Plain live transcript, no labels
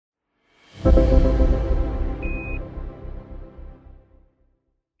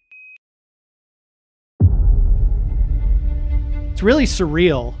It's really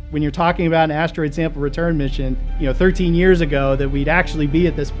surreal when you're talking about an asteroid sample return mission, 13 years ago, that we'd actually be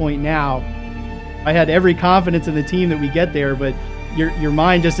at this point now. I had every confidence in the team that we get there, but your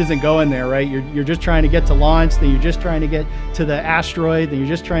mind just isn't going there, right? You're just trying to get to launch, then you're just trying to get to the asteroid, then you're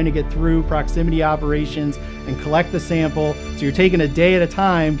just trying to get through proximity operations and collect the sample. So you're taking a day at a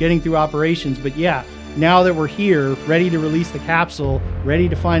time getting through operations. But yeah, now that we're here, ready to release the capsule, ready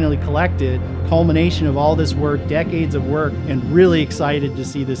to finally collect it, culmination of all this work, decades of work, and really excited to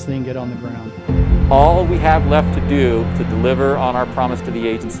see this thing get on the ground. All we have left to do to deliver on our promise to the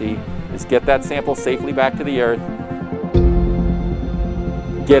agency is get that sample safely back to the Earth,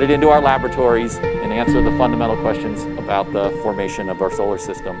 get it into our laboratories, and answer the fundamental questions about the formation of our solar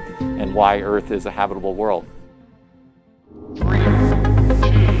system and why Earth is a habitable world. 3, 2, 1.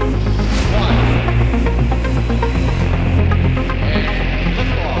 And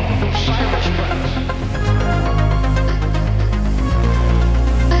liftoff, OSIRIS-REx.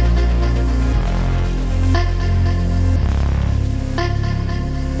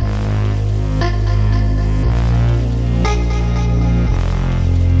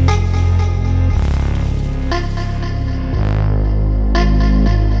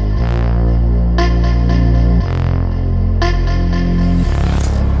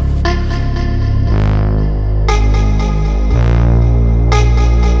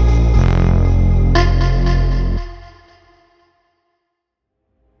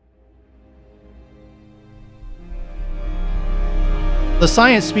 The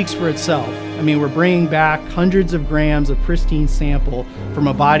science speaks for itself. I mean, we're bringing back hundreds of grams of pristine sample from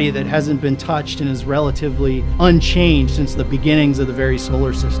a body that hasn't been touched and is relatively unchanged since the beginnings of the very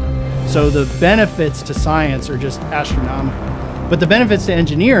solar system. So the benefits to science are just astronomical. But the benefits to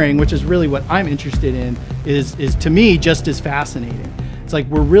engineering, which is really what I'm interested in, is to me just as fascinating. It's like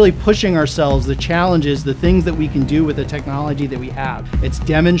we're really pushing ourselves, the challenges, the things that we can do with the technology that we have. It's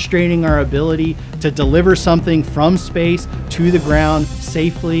demonstrating our ability to deliver something from space to the ground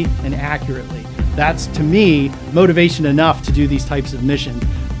safely and accurately. That's, to me, motivation enough to do these types of missions,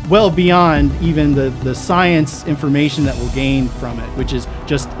 well beyond even the science information that we'll gain from it, which is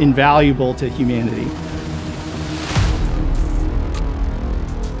just invaluable to humanity.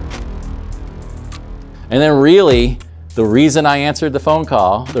 And then really, the reason I answered the phone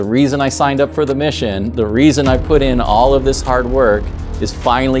call, the reason I signed up for the mission, the reason I put in all of this hard work is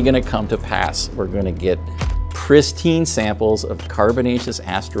finally going to come to pass. We're going to get pristine samples of carbonaceous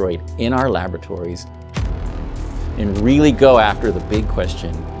asteroid in our laboratories and really go after the big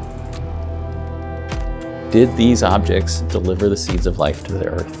question: did these objects deliver the seeds of life to the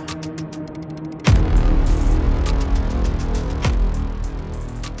Earth?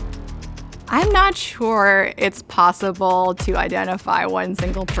 I'm not sure it's possible to identify one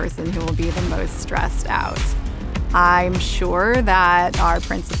single person who will be the most stressed out. I'm sure that our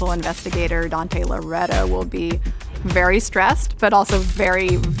principal investigator, Dante Lauretta, will be very stressed, but also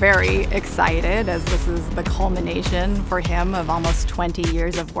very, very excited, as this is the culmination for him of almost 20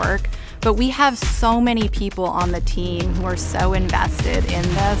 years of work. But we have so many people on the team who are so invested in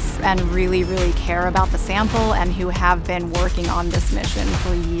this and really, really care about the sample and who have been working on this mission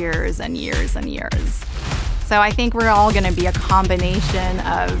for years and years and years. So I think we're all going to be a combination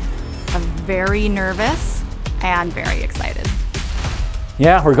of very nervous and very excited.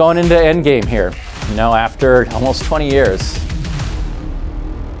 Yeah, we're going into endgame here, after almost 20 years.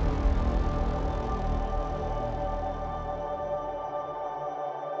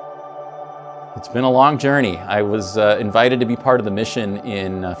 It's been a long journey. I was invited to be part of the mission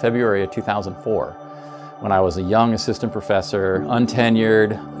in February of 2004 when I was a young assistant professor,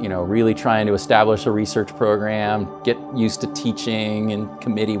 untenured, really trying to establish a research program, get used to teaching and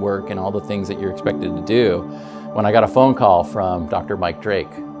committee work and all the things that you're expected to do, when I got a phone call from Dr. Mike Drake,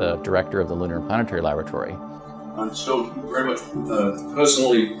 the director of the Lunar and Planetary Laboratory. I'm still very much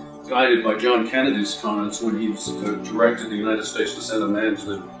personally guided by John Kennedy's comments when he directed the United States to send a man to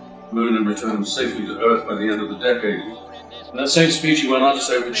the Moon and return him safely to Earth by the end of the decade. In that same speech, he went on to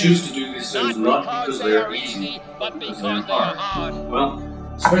say, "We choose to do these things not because they are easy, but because they are hard." Well,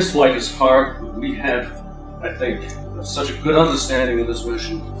 spaceflight is hard, but we have, I think, such a good understanding of this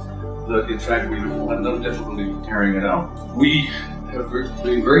mission that, in fact, we have no difficulty carrying it out. We have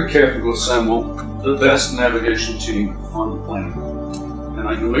been very careful to assemble the best navigation team on the planet. And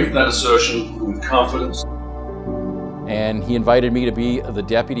I can make that assertion with confidence. And he invited me to be the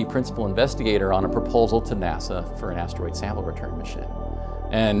deputy principal investigator on a proposal to NASA for an asteroid sample return mission.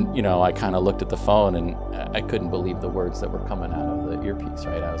 And, I kind of looked at the phone and I couldn't believe the words that were coming out of the earpiece,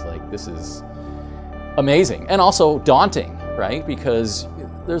 right? I was like, this is amazing. And also daunting, right? Because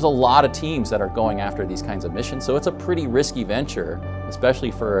there's a lot of teams that are going after these kinds of missions, so it's a pretty risky venture,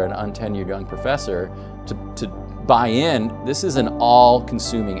 especially for an untenured young professor to buy in. This is an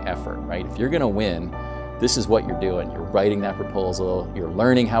all-consuming effort, right? If you're going to win, this is what you're doing. You're writing that proposal, you're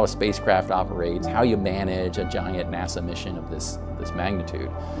learning how a spacecraft operates, how you manage a giant NASA mission of this magnitude.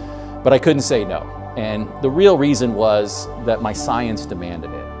 But I couldn't say no. And the real reason was that my science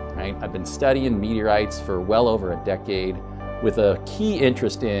demanded it, right? I've been studying meteorites for well over a decade with a key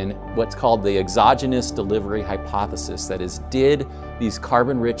interest in what's called the exogenous delivery hypothesis. That is, did these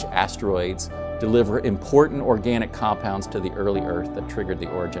carbon-rich asteroids deliver important organic compounds to the early Earth that triggered the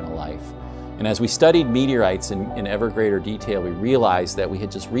origin of life? And as we studied meteorites in ever greater detail, we realized that we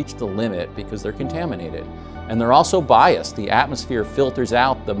had just reached the limit because they're contaminated. And they're also biased. The atmosphere filters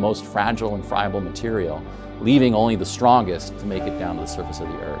out the most fragile and friable material, leaving only the strongest to make it down to the surface of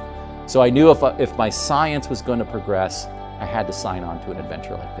the Earth. So I knew if my science was going to progress, I had to sign on to an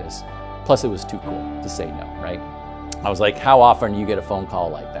adventure like this. Plus, it was too cool to say no, right? I was like, how often do you get a phone call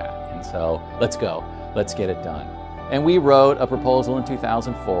like that? And so, let's go, let's get it done. And we wrote a proposal in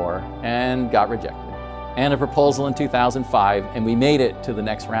 2004 and got rejected. And a proposal in 2005, and we made it to the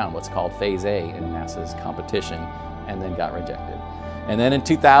next round, what's called Phase A in NASA's competition, and then got rejected. And then in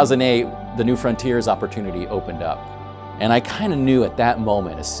 2008, the New Frontiers opportunity opened up. And I kind of knew at that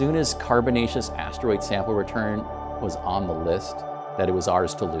moment, as soon as carbonaceous asteroid sample return was on the list, that it was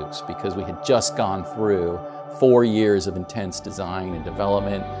ours to lose, because we had just gone through 4 years of intense design and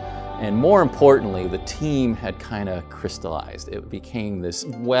development. And more importantly, the team had kind of crystallized. It became this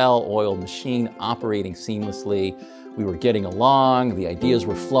well-oiled machine operating seamlessly. We were getting along, the ideas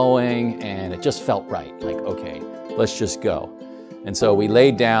were flowing, and it just felt right. Like, okay, let's just go. And so we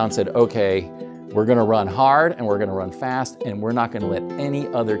laid down, said, okay, we're gonna run hard and we're gonna run fast, and we're not gonna let any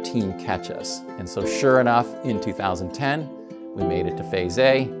other team catch us. And so sure enough, in 2010, we made it to Phase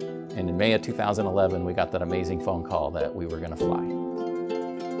A, and in May of 2011, we got that amazing phone call that we were gonna fly.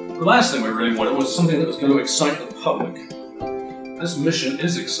 The last thing we really wanted was something that was going to excite the public. This mission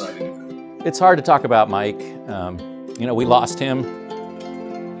is exciting. It's hard to talk about Mike. You know, we lost him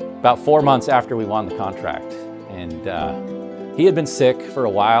about 4 months after we won the contract. And he had been sick for a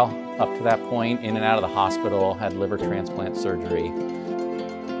while up to that point, in and out of the hospital, had liver transplant surgery.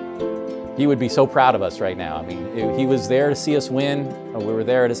 He would be so proud of us right now. I mean, he was there to see us win. We were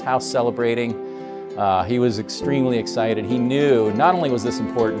there at his house celebrating. He was extremely excited. He knew not only was this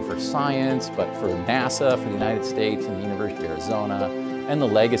important for science, but for NASA, for the United States, and the University of Arizona, and the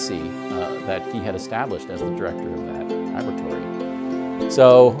legacy that he had established as the director of that laboratory.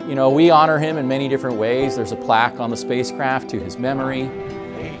 So, you know, we honor him in many different ways. There's a plaque on the spacecraft to his memory.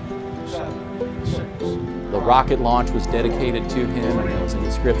 8, 7, 6. The rocket launch was dedicated to him, and there was an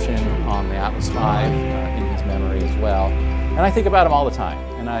inscription on the Atlas V in his memory as well. And I think about him all the time.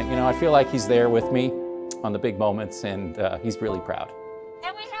 And I feel like he's there with me on the big moments, and he's really proud.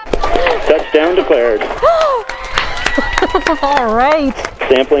 Touchdown declared. All right.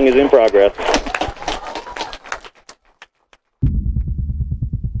 Sampling is in progress.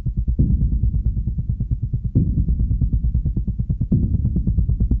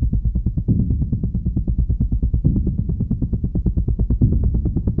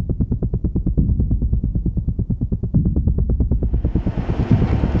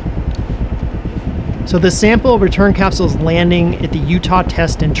 So the sample return capsule is landing at the Utah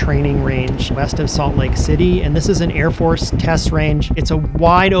Test and Training Range west of Salt Lake City, and this is an Air Force test range. It's a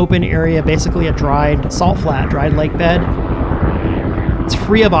wide open area, basically a dried salt flat, dried lake bed. It's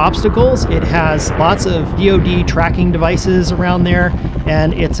free of obstacles. It has lots of DoD tracking devices around there,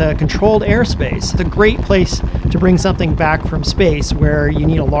 and it's a controlled airspace. It's a great place to bring something back from space where you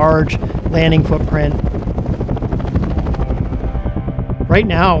need a large landing footprint. Right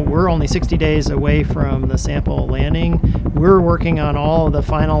now, we're only 60 days away from the sample landing. We're working on all of the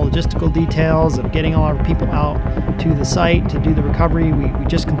final logistical details of getting all our people out to the site to do the recovery. We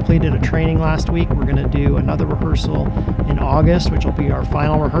just completed a training last week. We're gonna do another rehearsal in August, which will be our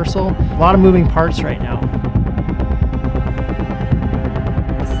final rehearsal. A lot of moving parts right now.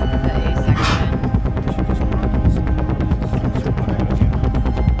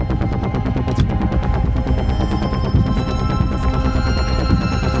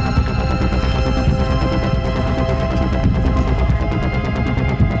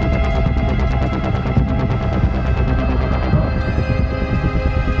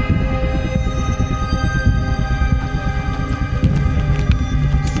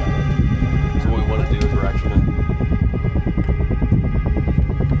 So what we want to do is we're actually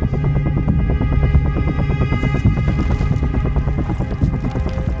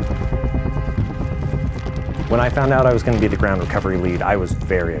When I found out I was going to be the ground recovery lead, I was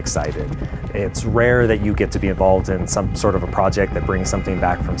very excited. It's rare that you get to be involved in some sort of a project that brings something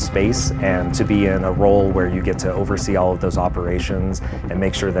back from space, and to be in a role where you get to oversee all of those operations and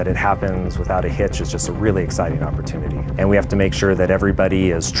make sure that it happens without a hitch is just a really exciting opportunity. And we have to make sure that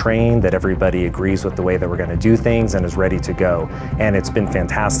everybody is trained, that everybody agrees with the way that we're going to do things and is ready to go. And it's been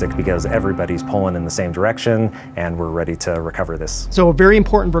fantastic because everybody's pulling in the same direction and we're ready to recover this. So a very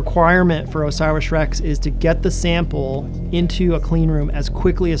important requirement for OSIRIS-REx is to get the sample into a clean room as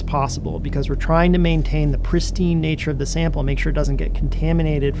quickly as possible, because we're trying to maintain the pristine nature of the sample and make sure it doesn't get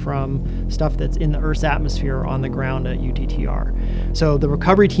contaminated from stuff that's in the Earth's atmosphere or on the ground at UTTR. So the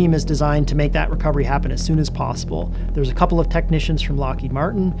recovery team is designed to make that recovery happen as soon as possible. There's a couple of technicians from Lockheed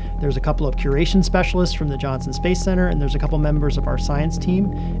Martin, there's a couple of curation specialists from the Johnson Space Center, and there's a couple members of our science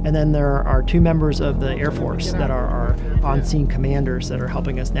team, and then there are 2 members of the Air Force that are our on-scene commanders that are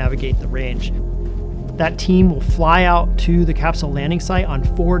helping us navigate the range. That team will fly out to the capsule landing site on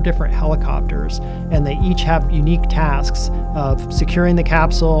 4 different helicopters, and they each have unique tasks of securing the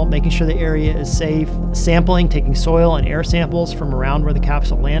capsule, making sure the area is safe, sampling, taking soil and air samples from around where the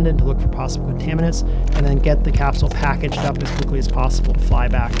capsule landed to look for possible contaminants, and then get the capsule packaged up as quickly as possible to fly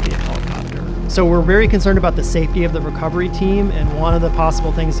back via helicopter. So we're very concerned about the safety of the recovery team, and one of the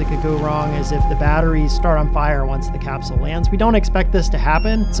possible things that could go wrong is if the batteries start on fire once the capsule lands. We don't expect this to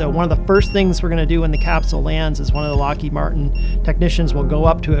happen, so one of the first things we're going to do when the capsule lands is one of the Lockheed Martin technicians will go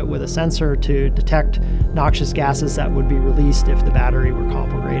up to it with a sensor to detect noxious gases that would be released if the battery were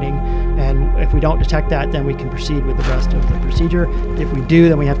cooperating. And if we don't detect that, then we can proceed with the rest of the procedure. If we do,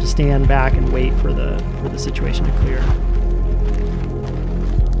 then we have to stand back and wait for the situation to clear.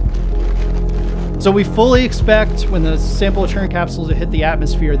 So we fully expect when the sample return capsules hit the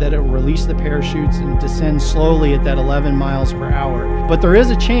atmosphere that it will release the parachutes and descend slowly at that 11 miles per hour. But there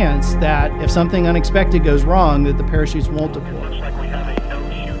is a chance that if something unexpected goes wrong, that the parachutes won't deploy. Looks like we have a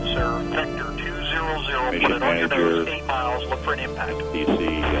no-shoot, sir. Vector 200. Put it on your nose, 8 miles. Look for an impact. DC,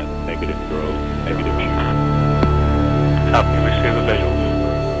 negative growth, negative shoot. Copy. We see the visuals.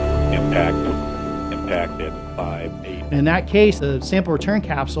 Impact at 5, 8. In that case, the sample return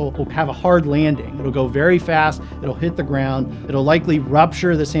capsule will have a hard landing. It'll go very fast, it'll hit the ground, it'll likely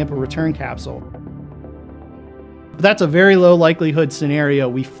rupture the sample return capsule. But that's a very low likelihood scenario.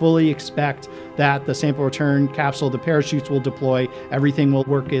 We fully expect that the sample return capsule, the parachutes will deploy, everything will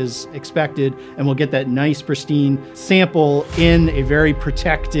work as expected, and we'll get that nice pristine sample in a very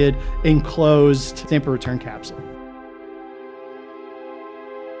protected, enclosed sample return capsule.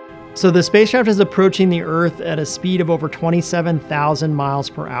 So the spacecraft is approaching the Earth at a speed of over 27,000 miles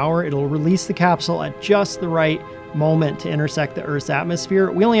per hour. It'll release the capsule at just the right moment to intersect the Earth's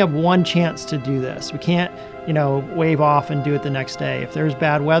atmosphere. We only have one chance to do this. We can't, wave off and do it the next day. If there's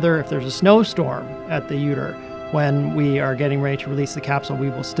bad weather, if there's a snowstorm at the Uter, when we are getting ready to release the capsule, we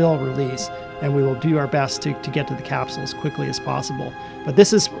will still release, and we will do our best to get to the capsule as quickly as possible. But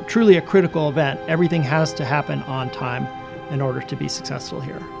this is truly a critical event. Everything has to happen on time in order to be successful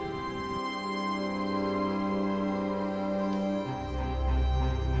here.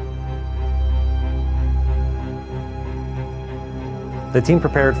 The team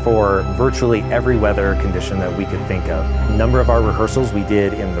prepared for virtually every weather condition that we could think of. A number of our rehearsals we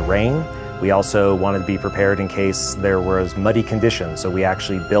did in the rain. We also wanted to be prepared in case there was muddy conditions, so we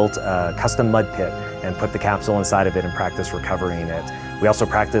actually built a custom mud pit and put the capsule inside of it and practiced recovering it. We also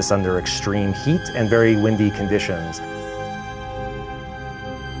practiced under extreme heat and very windy conditions.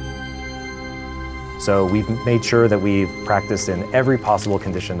 So we've made sure that we've practiced in every possible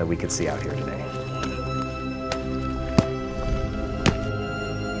condition that we could see out here today.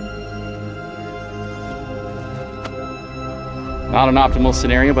 Not an optimal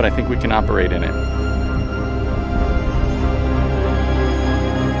scenario, but I think we can operate in it.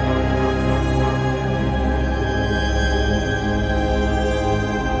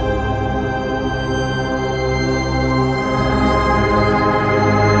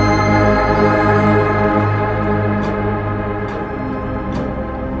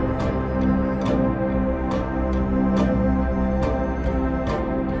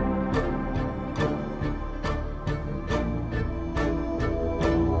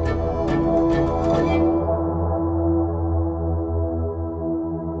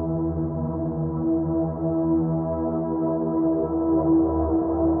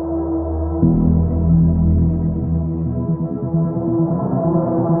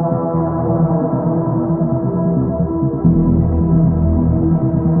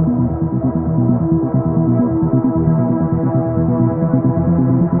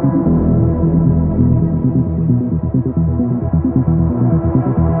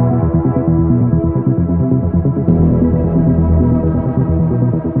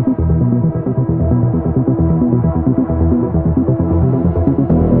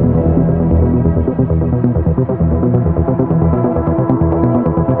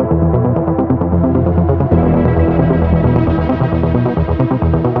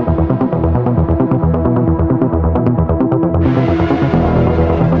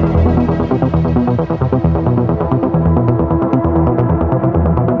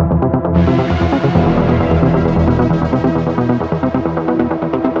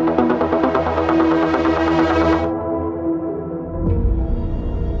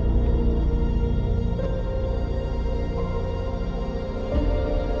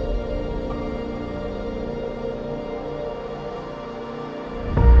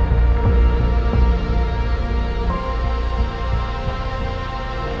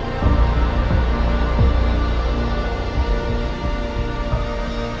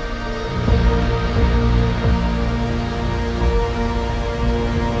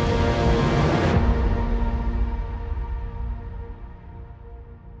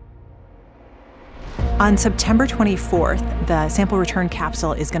 On September 24th, the sample return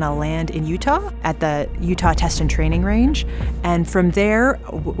capsule is going to land in Utah at the Utah Test and Training Range. And from there,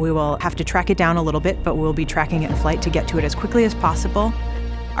 we will have to track it down a little bit, but we'll be tracking it in flight to get to it as quickly as possible.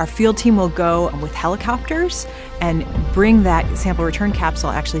 Our field team will go with helicopters and bring that sample return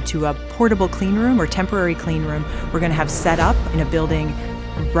capsule actually to a portable clean room or temporary clean room we're going to have set up in a building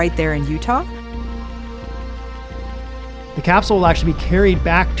right there in Utah. The capsule will actually be carried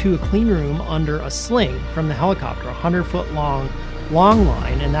back to a clean room under a sling from the helicopter, a 100-foot long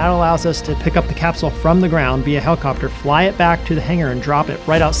line, and that allows us to pick up the capsule from the ground via helicopter, fly it back to the hangar, and drop it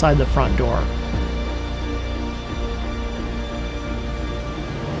right outside the front door.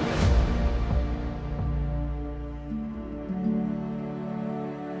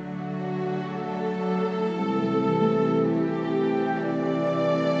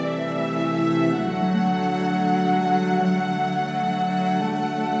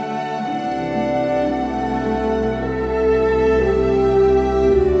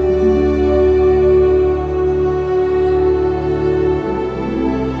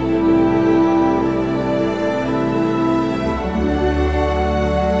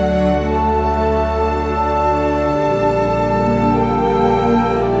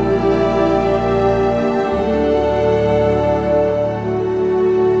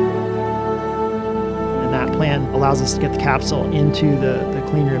 Allows us to get the capsule into the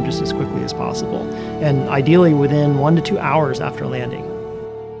clean room just as quickly as possible, and ideally within 1 to 2 hours after landing.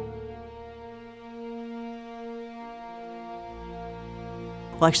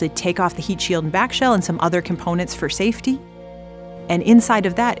 We'll actually take off the heat shield and back shell and some other components for safety. And inside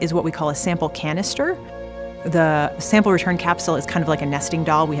of that is what we call a sample canister. The sample return capsule is kind of like a nesting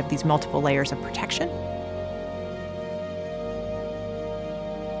doll. We have these multiple layers of protection.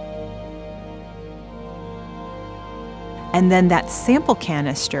 And then that sample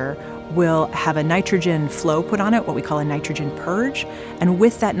canister will have a nitrogen flow put on it, what we call a nitrogen purge. And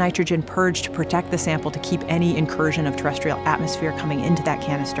with that nitrogen purge to protect the sample, to keep any incursion of terrestrial atmosphere coming into that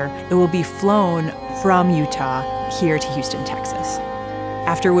canister, it will be flown from Utah here to Houston, Texas.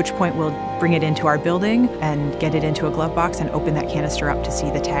 After which point we'll bring it into our building and get it into a glove box and open that canister up to see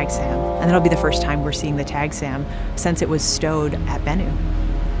the tag SAM. And that'll be the first time we're seeing the tag SAM since it was stowed at Bennu.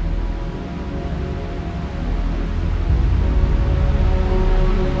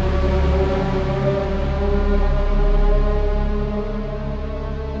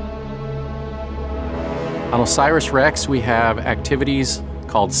 On OSIRIS-REx, we have activities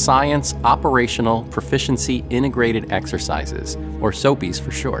called Science Operational Proficiency Integrated Exercises, or SOPIs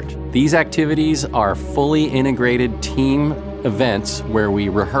for short. These activities are fully integrated team events where we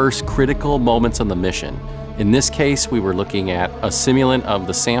rehearse critical moments on the mission. In this case, we were looking at a simulant of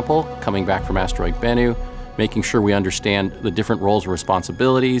the sample coming back from asteroid Bennu, making sure we understand the different roles and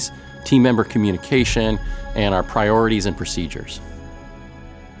responsibilities, team member communication, and our priorities and procedures.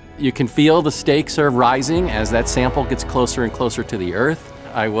 You can feel the stakes are rising as that sample gets closer and closer to the Earth.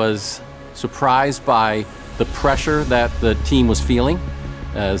 I was surprised by the pressure that the team was feeling.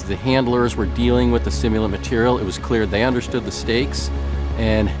 As the handlers were dealing with the simulant material, it was clear they understood the stakes,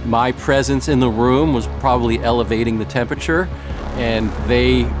 and my presence in the room was probably elevating the temperature, and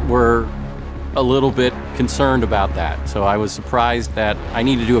they were a little bit concerned about that. So I was surprised that I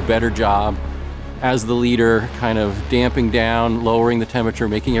need to do a better job as the leader, kind of damping down, lowering the temperature,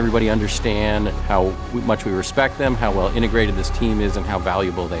 making everybody understand how much we respect them, how well integrated this team is, and how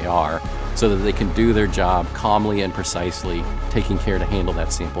valuable they are, so that they can do their job calmly and precisely, taking care to handle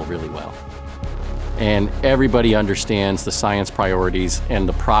that sample really well. And everybody understands the science priorities and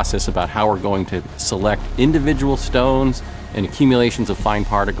the process about how we're going to select individual stones and accumulations of fine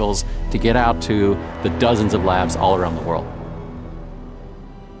particles to get out to the dozens of labs all around the world.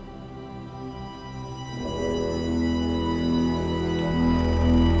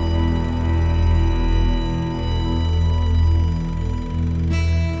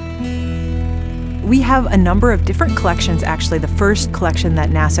 We have a number of different collections, actually. The first collection that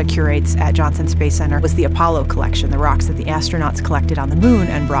NASA curates at Johnson Space Center was the Apollo collection, the rocks that the astronauts collected on the moon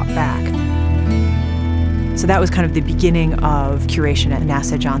and brought back. So that was kind of the beginning of curation at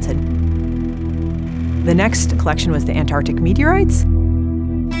NASA Johnson. The next collection was the Antarctic meteorites.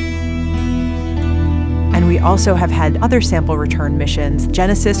 And we also have had other sample return missions.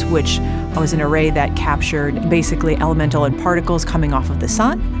 Genesis, which was an array that captured basically elemental and particles coming off of the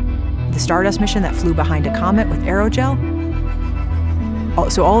sun. The Stardust mission that flew behind a comet with aerogel.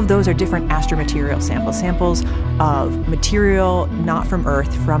 So all of those are different astromaterial samples, samples of material not from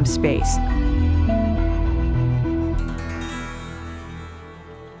Earth, from space.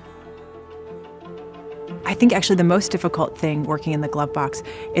 I think actually the most difficult thing working in the glove box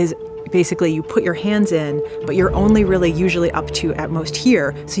is basically you put your hands in, but you're only really usually up to at most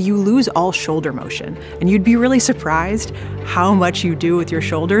here, so you lose all shoulder motion. And you'd be really surprised how much you do with your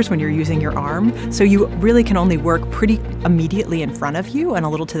shoulders when you're using your arm. So you really can only work pretty immediately in front of you and a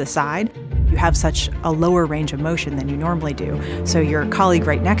little to the side. You have such a lower range of motion than you normally do. So your colleague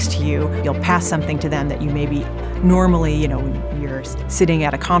right next to you, you'll pass something to them that you maybe normally, when you're sitting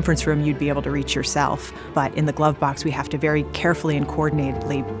at a conference room, you'd be able to reach yourself. But in the glove box, we have to very carefully and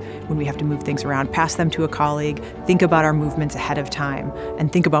coordinatedly, when we have to move things around, pass them to a colleague, think about our movements ahead of time,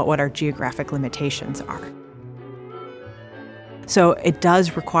 and think about what our geographic limitations are. So it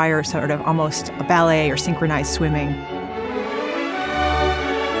does require sort of almost a ballet or synchronized swimming.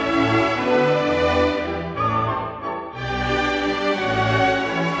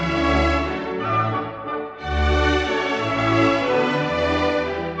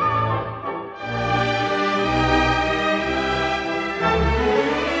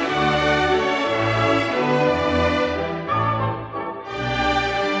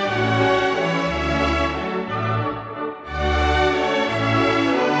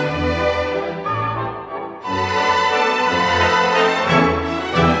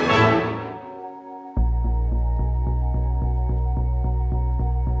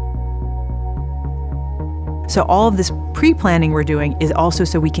 So all of this pre-planning we're doing is also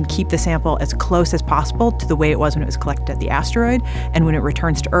so we can keep the sample as close as possible to the way it was when it was collected at the asteroid and when it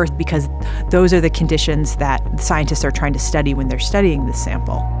returns to Earth, because those are the conditions that scientists are trying to study when they're studying this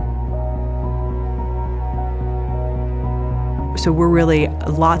sample. So we're really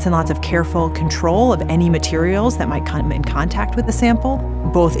lots and lots of careful control of any materials that might come in contact with the sample,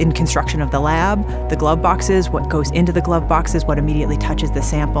 both in construction of the lab, the glove boxes, what goes into the glove boxes, what immediately touches the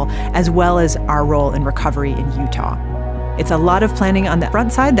sample, as well as our role in recovery in Utah. It's a lot of planning on the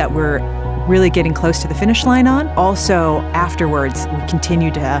front side that we're really getting close to the finish line on. Also, afterwards, we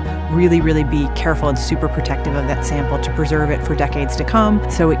continue to really be careful and super protective of that sample to preserve it for decades to come,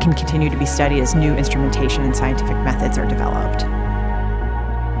 so it can continue to be studied as new instrumentation and scientific methods are developed.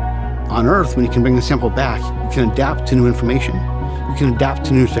 On Earth, when you can bring the sample back, you can adapt to new information, you can adapt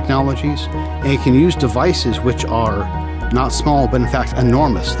to new technologies, and you can use devices which are not small, but in fact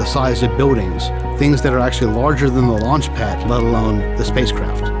enormous, the size of buildings, things that are actually larger than the launch pad, let alone the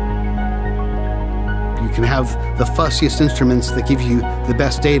spacecraft. You can have the fussiest instruments that give you the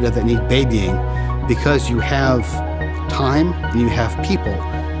best data that need babying because you have time and you have people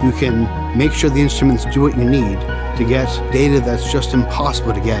who can make sure the instruments do what you need to get data that's just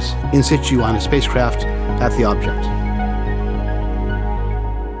impossible to get in situ on a spacecraft at the object.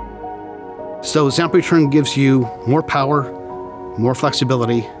 So sample return gives you more power, more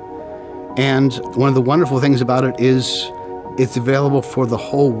flexibility, and one of the wonderful things about it is it's available for the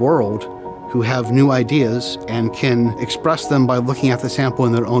whole world who have new ideas and can express them by looking at the sample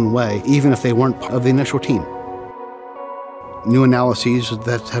in their own way, even if they weren't part of the initial team. New analyses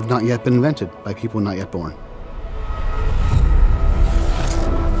that have not yet been invented by people not yet born.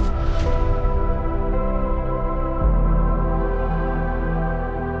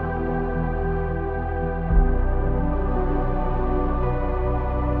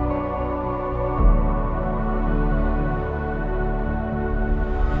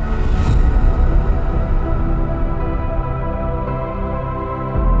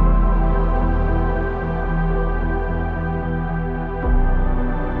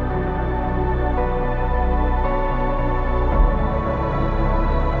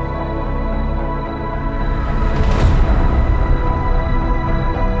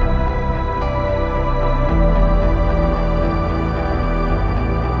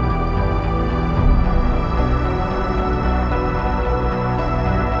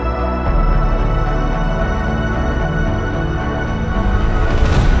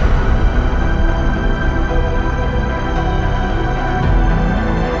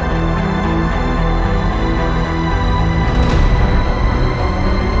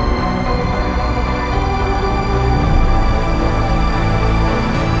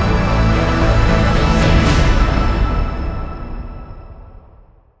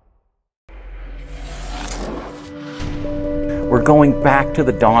 We're going back to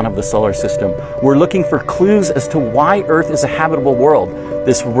the dawn of the solar system. We're looking for clues as to why Earth is a habitable world.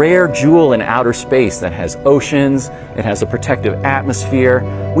 This rare jewel in outer space that has oceans, it has a protective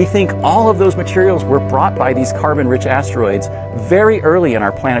atmosphere. We think all of those materials were brought by these carbon-rich asteroids very early in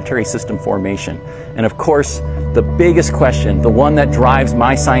our planetary system formation. And of course, the biggest question, the one that drives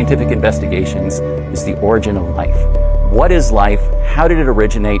my scientific investigations, is the origin of life. what is life, how did it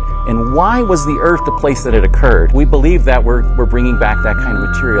originate, and why was the Earth the place that it occurred? We believe that we're bringing back that kind of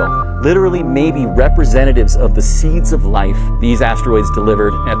material. Literally maybe representatives of the seeds of life these asteroids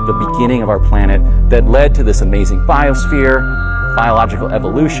delivered at the beginning of our planet that led to this amazing biosphere, biological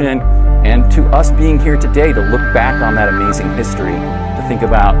evolution, and to us being here today to look back on that amazing history, to think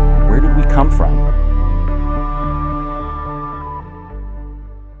about where did we come from?